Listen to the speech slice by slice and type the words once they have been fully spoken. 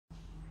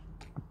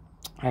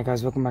Hi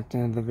guys, welcome back to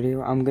another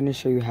video. I'm going to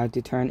show you how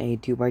to turn a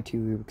 2x2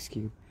 Rubik's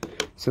Cube.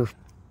 So,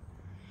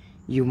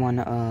 you want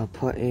to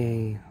put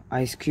a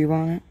ice cube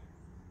on it.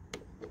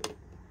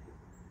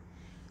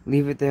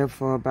 Leave it there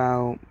for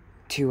about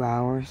 2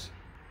 hours.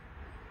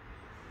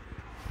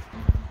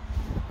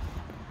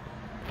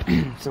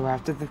 So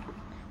after the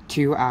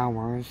 2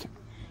 hours,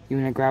 you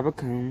want to grab a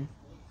comb,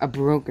 a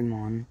broken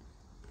one,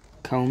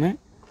 comb it,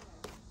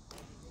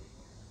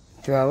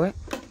 throw it,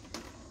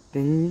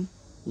 then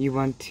you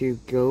want to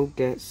go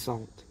get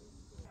salt.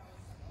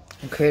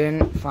 I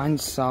couldn't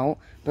find salt,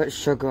 but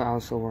sugar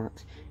also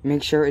works.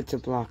 Make sure it's a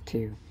block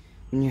too.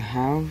 When you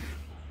have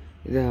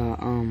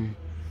the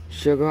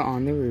sugar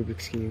on the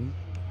Rubik's Cube,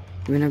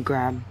 you're gonna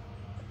grab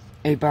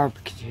a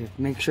barbecue tip.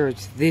 Make sure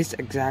it's this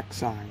exact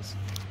size.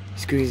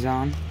 Squeeze it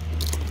on.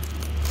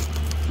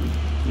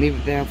 Leave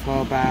it there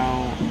for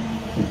about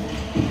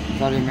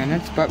 30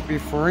 minutes. But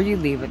before you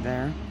leave it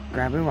there,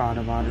 grab a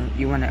water bottle.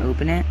 You want to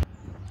open it.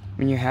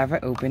 When you have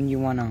it open, you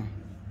want to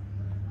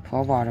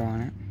pour water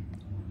on it.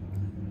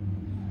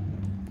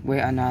 Wait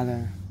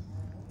another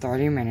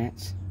 30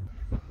 minutes.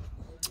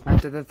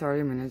 After the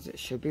 30 minutes, it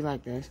should be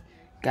like this.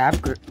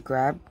 Grab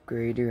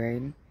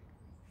Gatorade.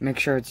 Make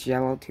sure it's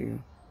yellow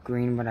too,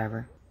 green,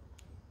 whatever.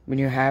 When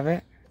you have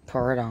it,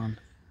 pour it on.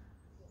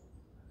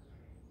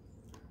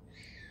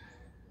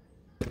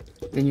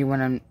 Then you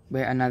want to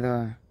wait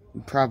another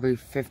probably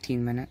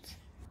 15 minutes.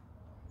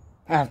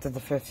 After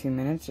the 15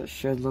 minutes, it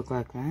should look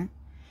like that.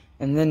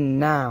 And then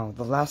now,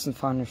 the last and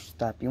final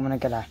step, you want to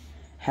get a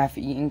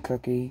half-eaten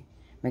cookie.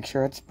 Make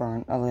sure it's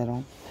burnt a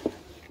little.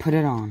 Put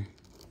it on.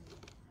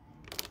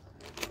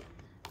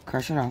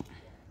 Crush it up.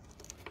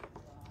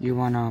 You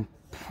want to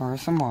pour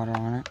some water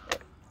on it.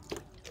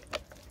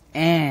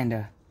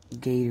 And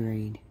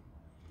Gatorade.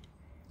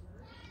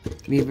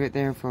 Leave it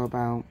there for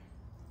about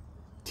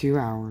 2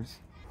 hours.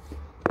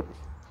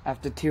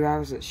 After 2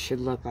 hours, it should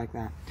look like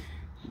that.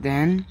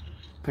 Then,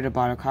 put a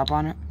bottle cap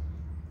on it.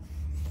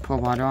 Pour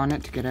water on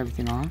it to get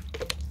everything off.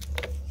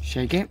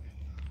 Shake it.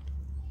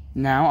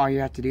 Now, all you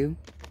have to do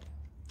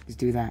is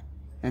do that.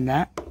 And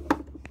that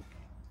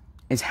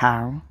is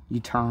how you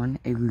turn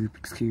a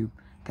Rubik's Cube.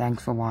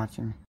 Thanks for watching.